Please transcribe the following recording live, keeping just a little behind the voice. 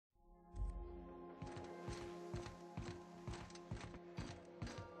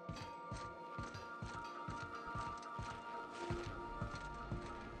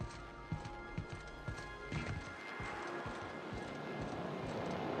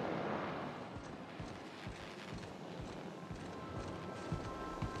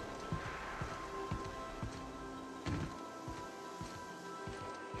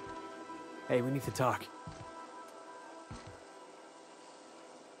Hey, we need to talk.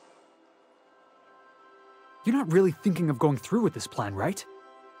 You're not really thinking of going through with this plan, right?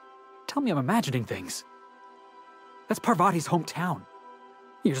 Tell me I'm imagining things. That's Parvati's hometown.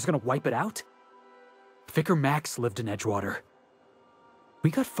 You're just gonna wipe it out? Vicar Max lived in Edgewater.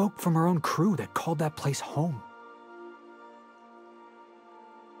 We got folk from our own crew that called that place home.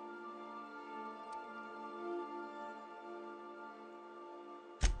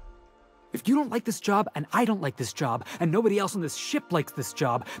 If you don't like this job, and I don't like this job, and nobody else on this ship likes this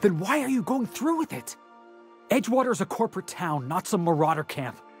job, then why are you going through with it? Edgewater is a corporate town, not some marauder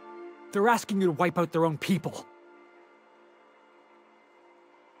camp. They're asking you to wipe out their own people.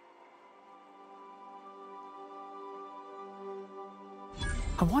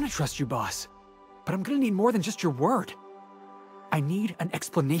 I want to trust you, boss, but I'm gonna need more than just your word. I need an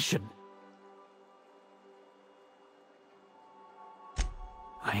explanation.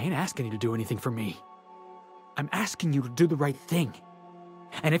 I ain't asking you to do anything for me. I'm asking you to do the right thing.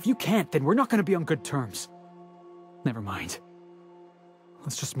 And if you can't, then we're not gonna be on good terms. Never mind.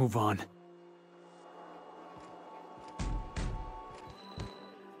 Let's just move on.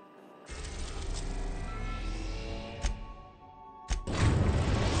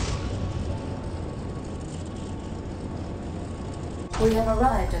 We have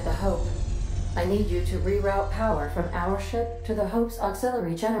arrived at the Hope. I need you to reroute power from our ship to the Hope's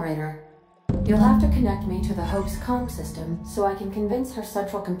auxiliary generator. You'll have to connect me to the Hope's comm system so I can convince her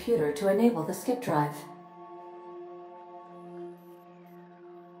central computer to enable the skip drive.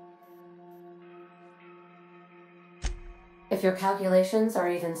 If your calculations are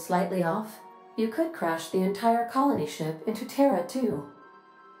even slightly off, you could crash the entire colony ship into Terra 2.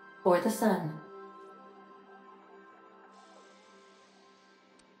 Or the Sun.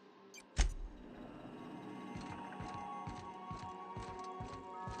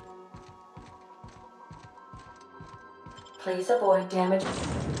 Please avoid damage.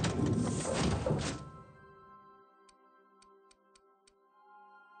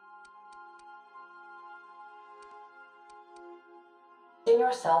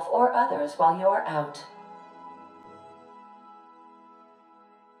 Yourself or others while you are out.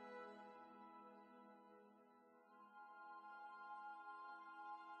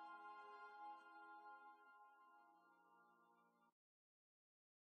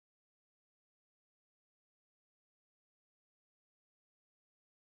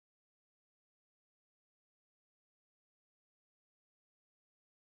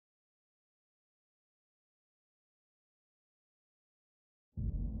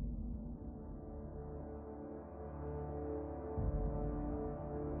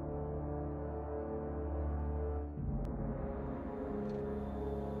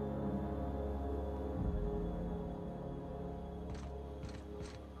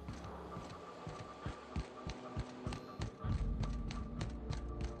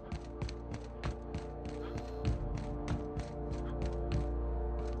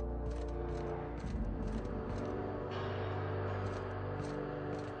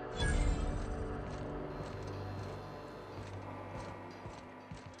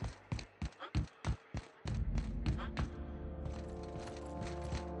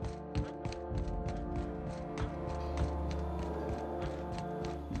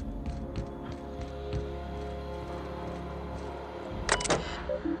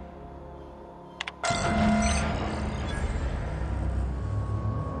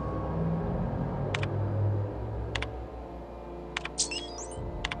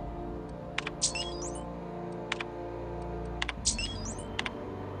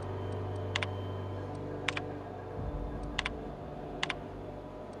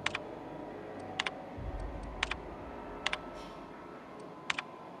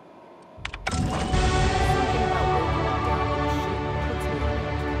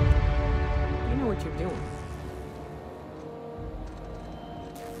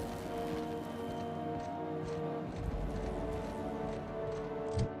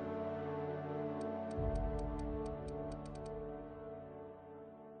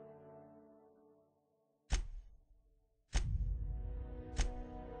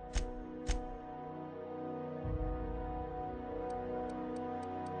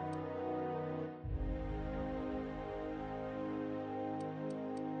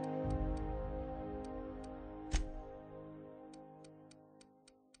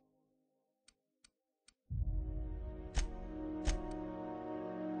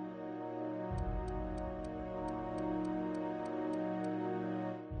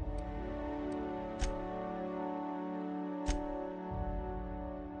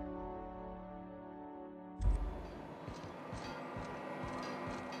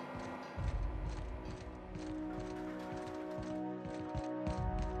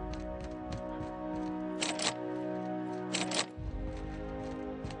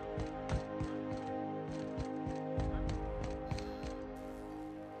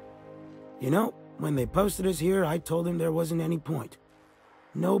 You know, when they posted us here, I told them there wasn't any point.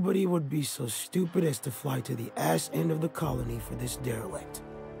 Nobody would be so stupid as to fly to the ass end of the colony for this derelict.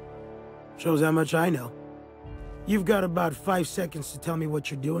 Shows how much I know. You've got about 5 seconds to tell me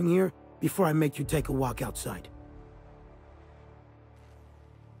what you're doing here before I make you take a walk outside.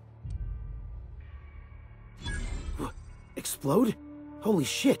 Explode? Holy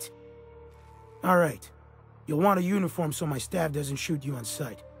shit. Alright. You'll want a uniform so my staff doesn't shoot you on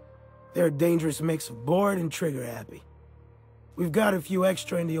sight. They're a dangerous mix of bored and trigger-happy. We've got a few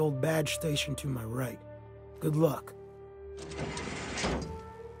extra in the old badge station to my right. Good luck.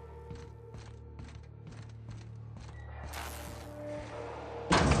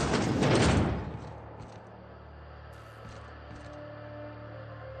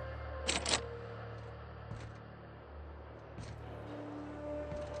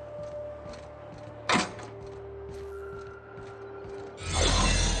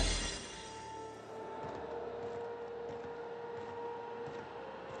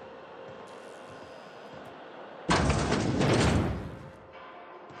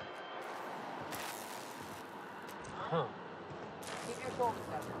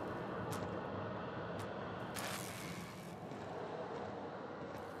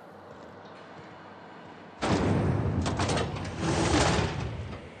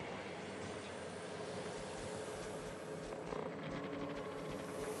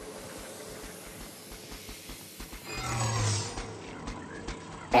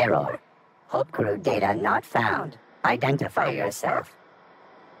 Error. Hope crew data not found. Identify yourself.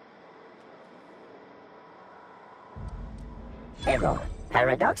 Error.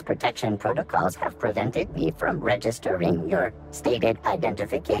 Paradox protection protocols have prevented me from registering your stated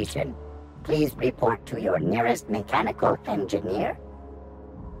identification. Please report to your nearest mechanical engineer.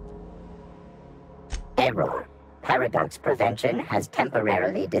 Error. Paradox prevention has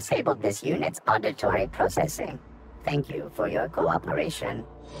temporarily disabled this unit's auditory processing. Thank you for your cooperation.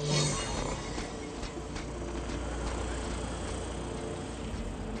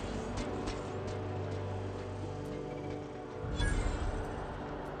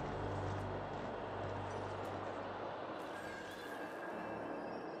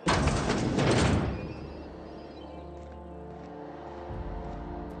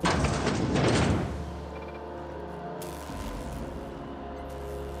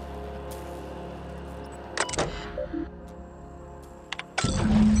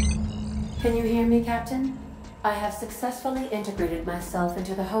 Can you hear me, Captain? I have successfully integrated myself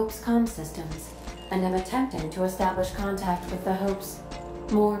into the Hope's comm systems, and am attempting to establish contact with the Hope's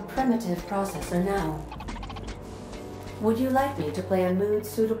more primitive processor now. Would you like me to play a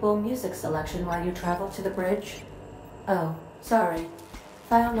mood-suitable music selection while you travel to the bridge? Oh, sorry.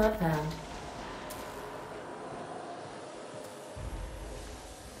 File not found.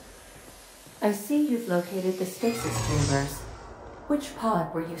 I see you've located the stasis chambers. Which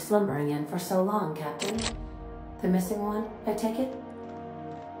pod were you slumbering in for so long, Captain? The missing one, I take it?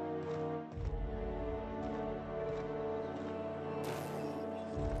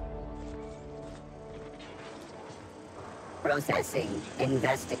 Processing.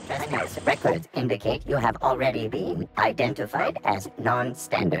 Investigators' records indicate you have already been identified as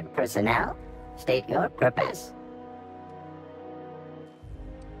non-standard personnel. State your purpose.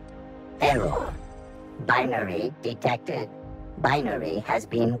 Error. Binary detected. Binary has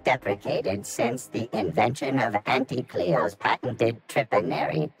been deprecated since the invention of Anti-Cleo's patented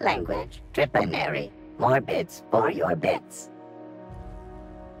Tripanary language. Tripanary. More bits for your bits.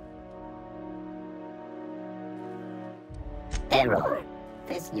 Error.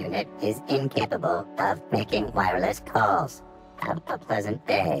 This unit is incapable of making wireless calls. Have a pleasant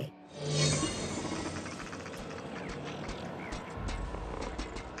day.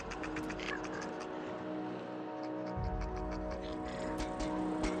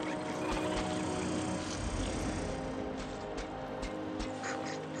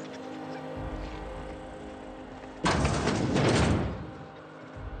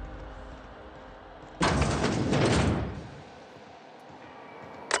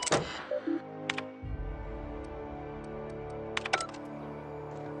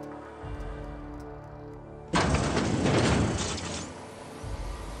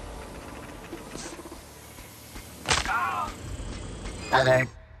 Alert.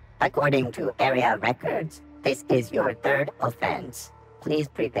 According to area records, this is your third offense. Please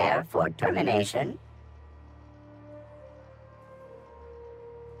prepare for termination.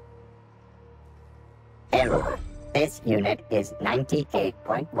 Error. This unit is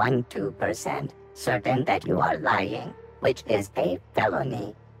 98.12% certain that you are lying, which is a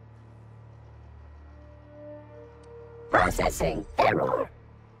felony. Processing error.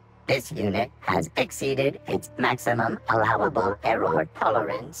 This unit has exceeded its maximum allowable error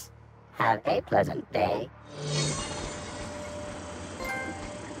tolerance. Have a pleasant day.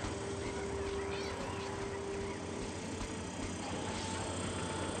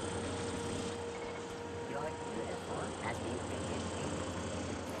 Your uniform has been printed.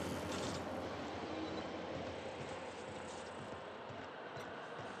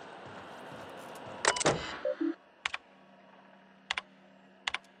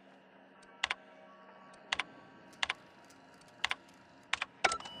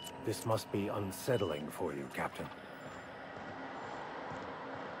 This must be unsettling for you, Captain.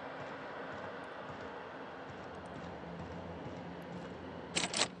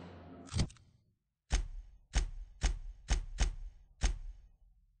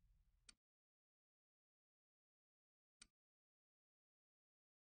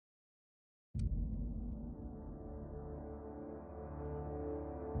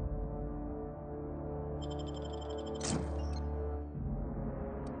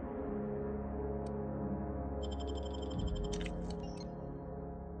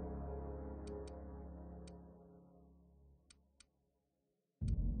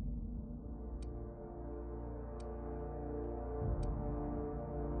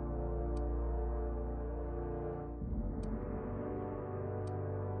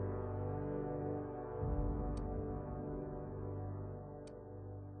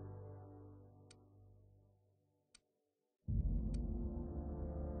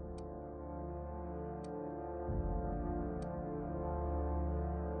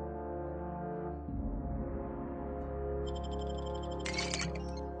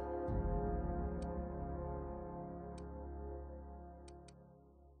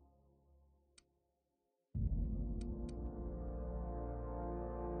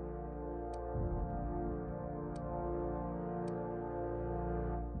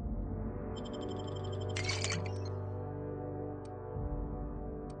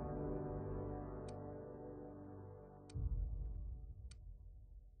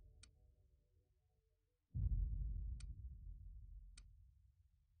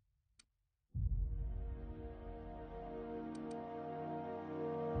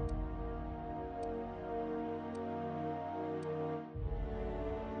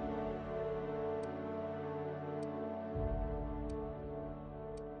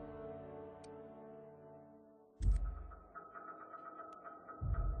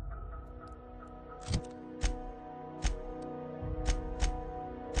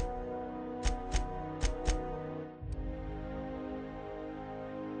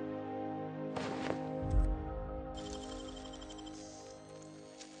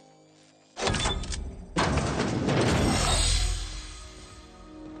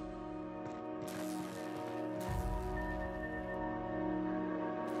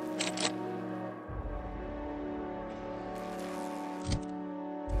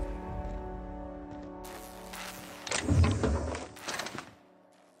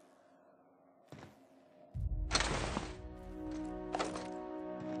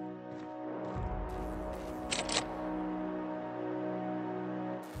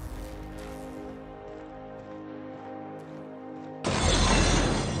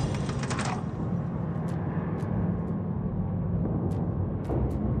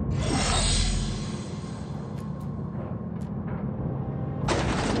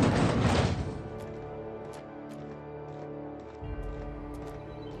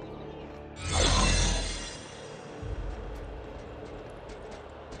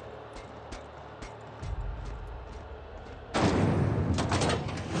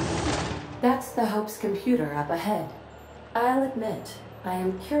 That's the Hope's computer up ahead. I'll admit, I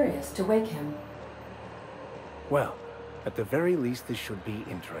am curious to wake him. Well, at the very least, this should be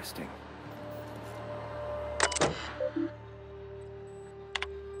interesting.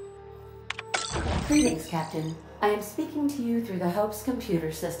 Greetings, Captain. I am speaking to you through the Hope's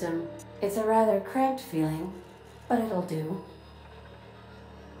computer system. It's a rather cramped feeling, but it'll do.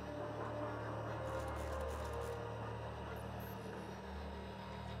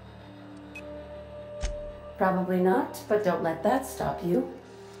 Probably not, but don't let that stop you.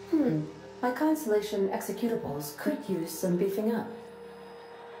 My Constellation executables could use some beefing up.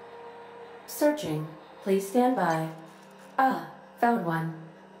 Searching. Please stand by. Ah, found one.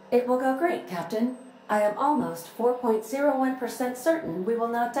 It will go great, Captain. I am almost 4.01% certain we will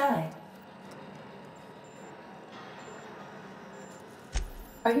not die.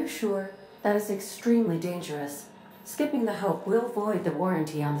 Are you sure? That is extremely dangerous. Skipping the Hope will void the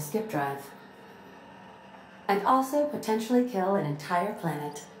warranty on the skip drive. And also potentially kill an entire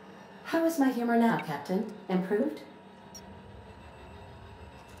planet. How is my humor now, Captain? Improved?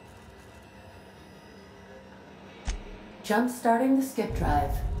 Jump-starting the skip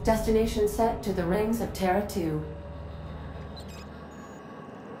drive. Destination set to the rings of Terra 2.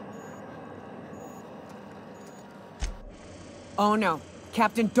 Oh no.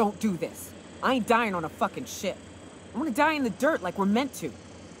 Captain, don't do this. I ain't dying on a fucking ship. I wanna die in the dirt like we're meant to.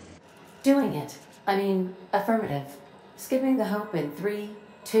 Doing it. I mean, affirmative. Skipping the Hope in 3,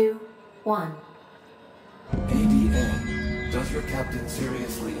 2, 1. ADN, does your captain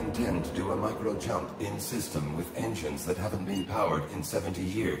seriously intend to do a micro-jump in system with engines that haven't been powered in 70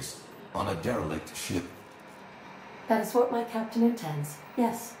 years on a derelict ship? That is what my captain intends,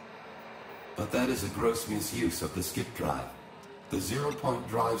 yes. But that is a gross misuse of the skip drive. The Zero Point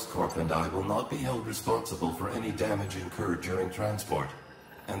Drives Corp and I will not be held responsible for any damage incurred during transport,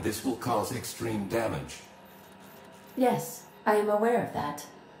 and this will cause extreme damage. Yes, I am aware of that.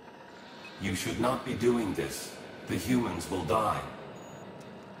 You should not be doing this. The humans will die.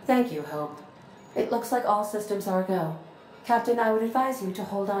 Thank you, Hope. It looks like all systems are go. Captain, I would advise you to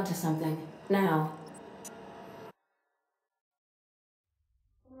hold on to something. Now.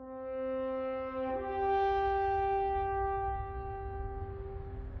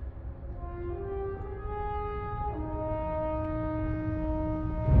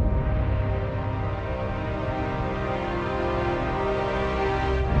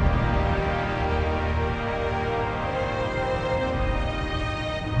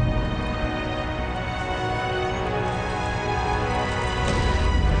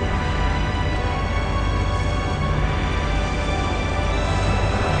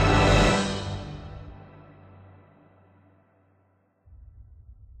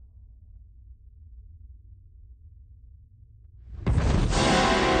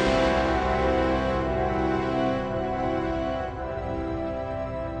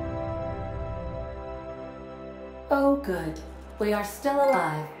 Oh, good. We are still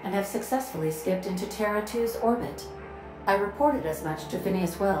alive and have successfully skipped into Terra 2's orbit. I reported as much to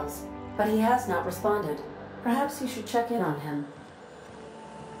Phineas Wells, but he has not responded. Perhaps you should check in on him.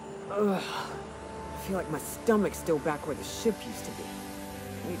 Ugh. I feel like my stomach's still back where the ship used to be.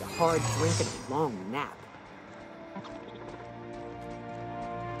 I need a hard drink and a long nap.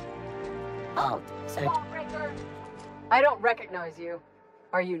 Halt, search. I don't recognize you.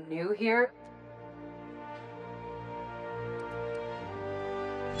 Are you new here?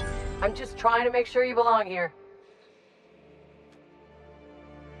 I'm just trying to make sure you belong here.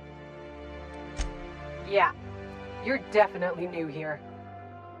 Yeah, you're definitely new here.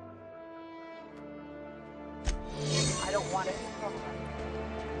 I don't want it.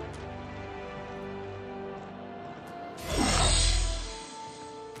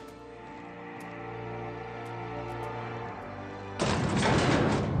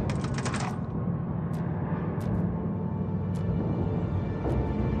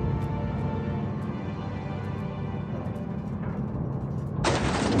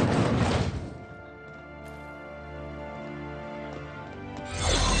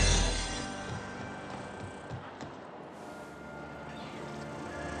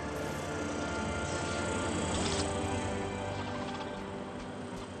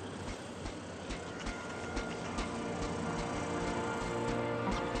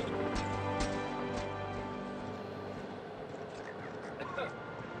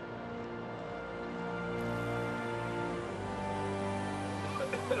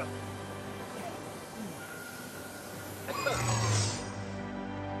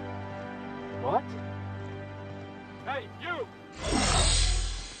 What? Hey, you!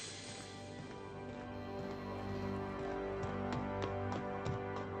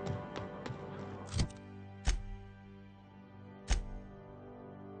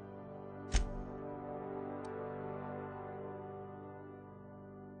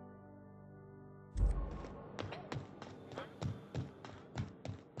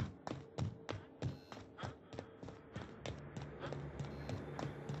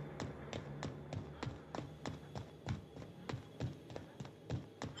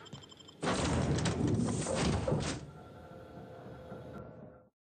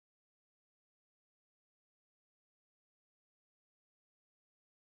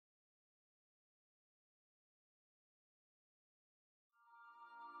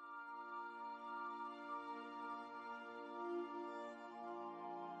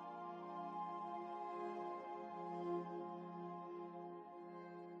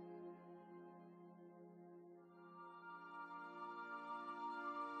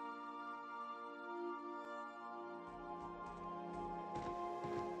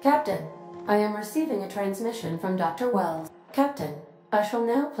 Captain, I am receiving a transmission from Dr. Wells. Captain, I shall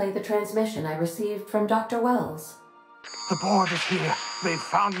now play the transmission I received from Dr. Wells. The board is here. They've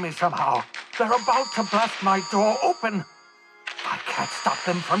found me somehow. They're about to blast my door open. can't stop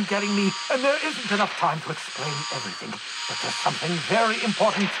them from getting me, and there isn't enough time to explain everything. But there's something very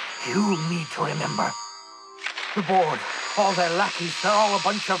important you need to remember. The board, all their lackeys, they're all a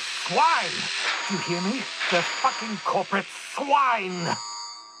bunch of swine. Do you hear me? They're fucking corporate swine.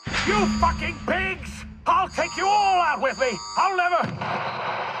 You fucking pigs! I'll take you all out with me! I'll never...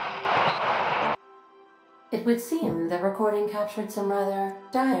 It would seem the recording captured some rather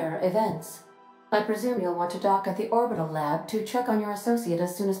dire events. I presume you'll want to dock at the orbital lab to check on your associate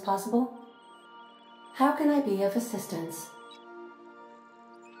as soon as possible? How can I be of assistance?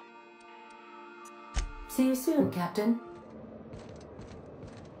 See you soon, Captain.